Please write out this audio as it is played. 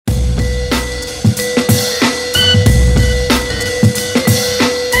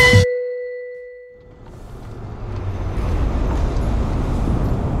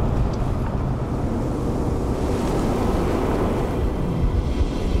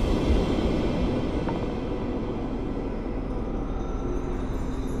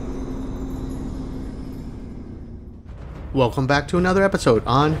Welcome back to another episode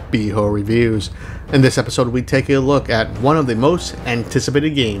on Beho Reviews. In this episode we take a look at one of the most anticipated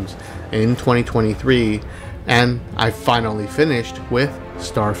games in 2023, and I finally finished with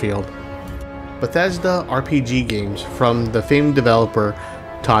Starfield. Bethesda RPG games from the famed developer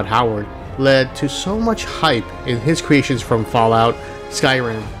Todd Howard led to so much hype in his creations from Fallout,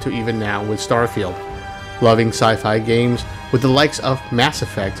 Skyrim to even now with Starfield. Loving sci-fi games with the likes of Mass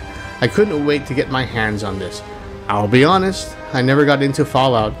Effect, I couldn't wait to get my hands on this. I'll be honest, I never got into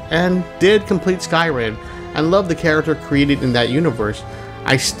Fallout and did complete Skyrim and love the character created in that universe.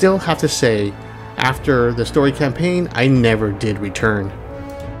 I still have to say, after the story campaign, I never did return.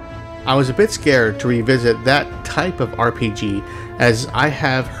 I was a bit scared to revisit that type of RPG, as I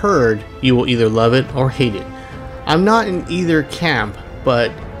have heard you will either love it or hate it. I'm not in either camp,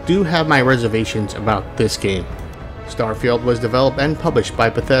 but do have my reservations about this game. Starfield was developed and published by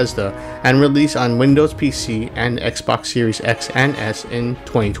Bethesda and released on Windows PC and Xbox Series X and S in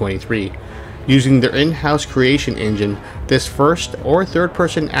 2023. Using their in-house creation engine, this first or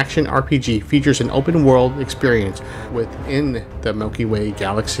third-person action RPG features an open-world experience within the Milky Way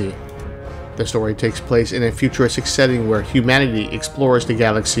galaxy. The story takes place in a futuristic setting where humanity explores the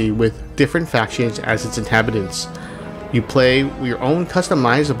galaxy with different factions as its inhabitants. You play your own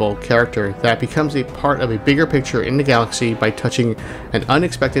customizable character that becomes a part of a bigger picture in the galaxy by touching an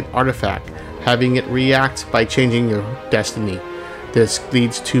unexpected artifact, having it react by changing your destiny. This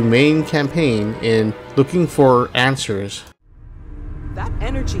leads to main campaign in looking for answers. That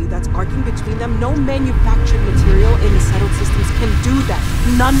energy that's arcing between them, no manufactured material in the settled systems can do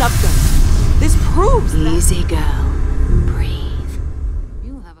that. None of them. This proves Easy girl. Breathe.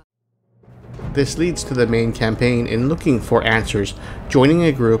 This leads to the main campaign in looking for answers, joining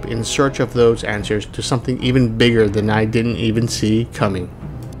a group in search of those answers to something even bigger than I didn't even see coming.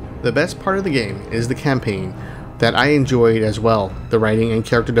 The best part of the game is the campaign that I enjoyed as well. The writing and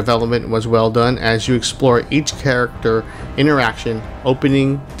character development was well done as you explore each character interaction,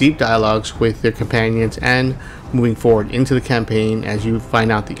 opening deep dialogues with their companions and moving forward into the campaign as you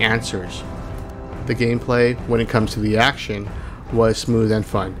find out the answers. The gameplay, when it comes to the action, was smooth and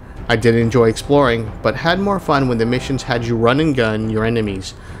fun. I did enjoy exploring, but had more fun when the missions had you run and gun your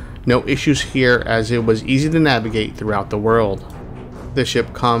enemies. No issues here as it was easy to navigate throughout the world. The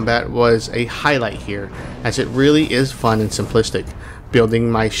ship combat was a highlight here, as it really is fun and simplistic.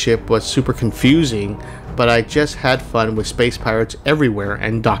 Building my ship was super confusing, but I just had fun with space pirates everywhere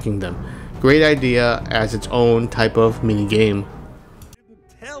and docking them. Great idea as its own type of mini game.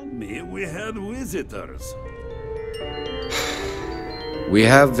 Tell me we had visitors. We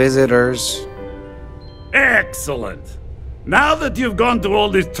have visitors. Excellent! Now that you've gone to all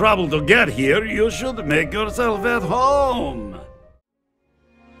this trouble to get here, you should make yourself at home!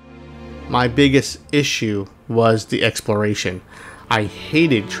 My biggest issue was the exploration. I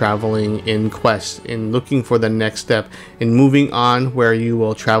hated traveling in quests, in looking for the next step, in moving on where you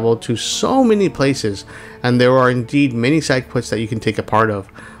will travel to so many places, and there are indeed many side quests that you can take a part of.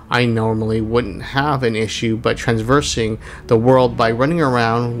 I normally wouldn't have an issue, but traversing the world by running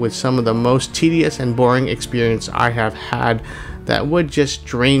around with some of the most tedious and boring experience I have had that would just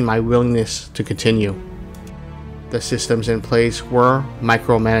drain my willingness to continue. The systems in place were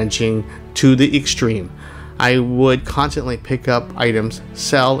micromanaging to the extreme. I would constantly pick up items,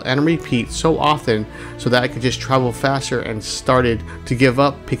 sell, and repeat so often so that I could just travel faster and started to give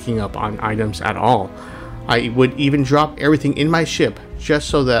up picking up on items at all. I would even drop everything in my ship just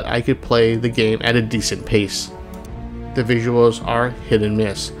so that I could play the game at a decent pace. The visuals are hit and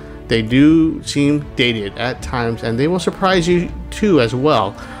miss. They do seem dated at times, and they will surprise you too as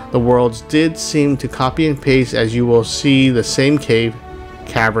well. The worlds did seem to copy and paste, as you will see the same cave,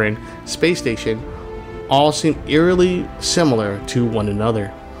 cavern, space station, all seem eerily similar to one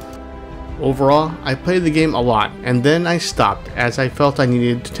another. Overall, I played the game a lot, and then I stopped as I felt I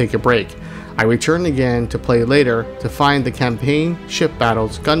needed to take a break. I returned again to play later to find the campaign, ship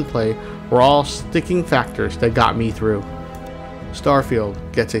battles, gunplay were all sticking factors that got me through. Starfield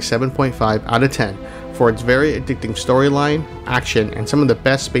gets a 7.5 out of 10 for its very addicting storyline, action, and some of the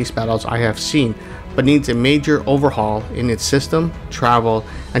best space battles I have seen, but needs a major overhaul in its system, travel,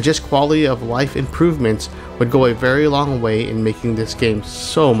 and just quality of life improvements would go a very long way in making this game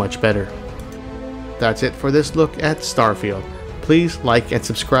so much better. That's it for this look at Starfield. Please like and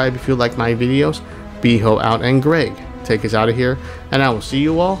subscribe if you like my videos. Beho out, and Greg take us out of here, and I will see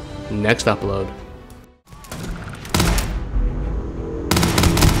you all next upload.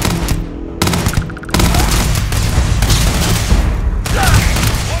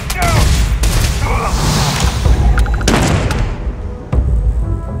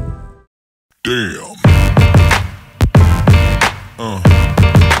 Damn.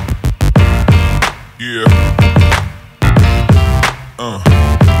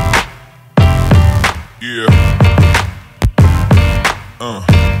 Yeah.